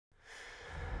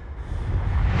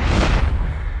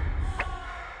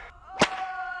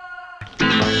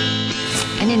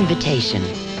invitation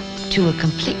to a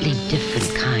completely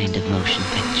different kind of motion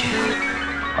picture.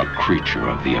 A creature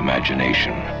of the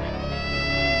imagination,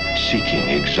 seeking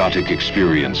exotic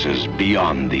experiences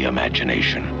beyond the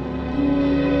imagination.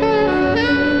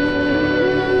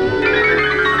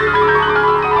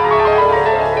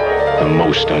 The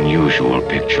most unusual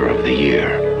picture of the year,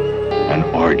 an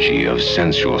orgy of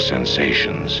sensual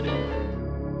sensations.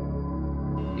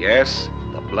 Yes,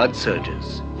 the blood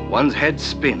surges, one's head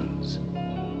spins,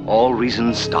 all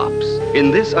reason stops. In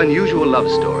this unusual love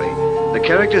story, the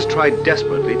characters try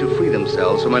desperately to free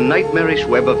themselves from a nightmarish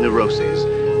web of neuroses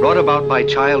brought about by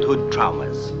childhood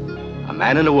traumas. A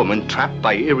man and a woman trapped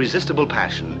by irresistible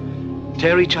passion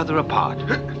tear each other apart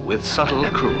with subtle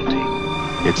cruelty.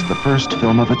 It's the first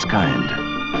film of its kind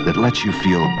that lets you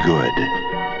feel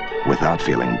good without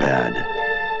feeling bad.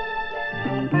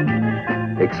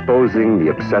 Exposing the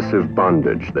obsessive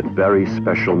bondage that very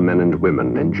special men and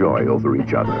women enjoy over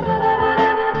each other.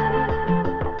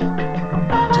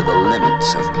 To the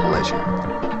limits of pleasure,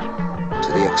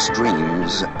 to the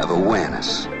extremes of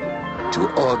awareness,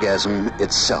 to orgasm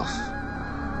itself.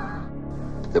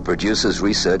 The producers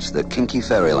research the kinky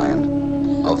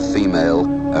fairyland of female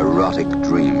erotic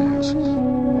dreams.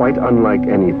 Quite unlike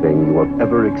anything you have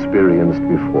ever experienced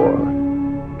before.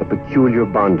 The peculiar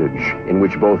bondage in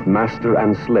which both master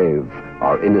and slave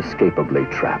are inescapably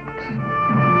trapped.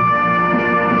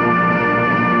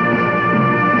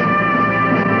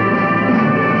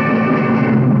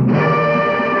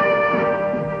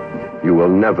 You will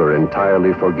never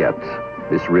entirely forget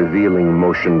this revealing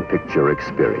motion picture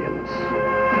experience.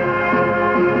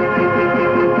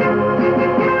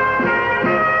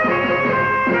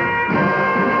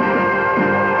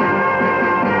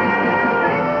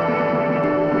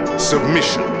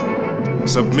 Submission.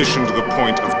 Submission to the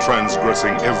point of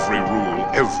transgressing every rule,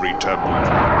 every taboo.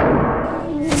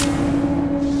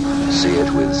 See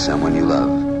it with someone you love,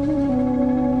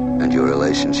 and your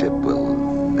relationship will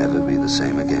never be the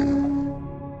same again.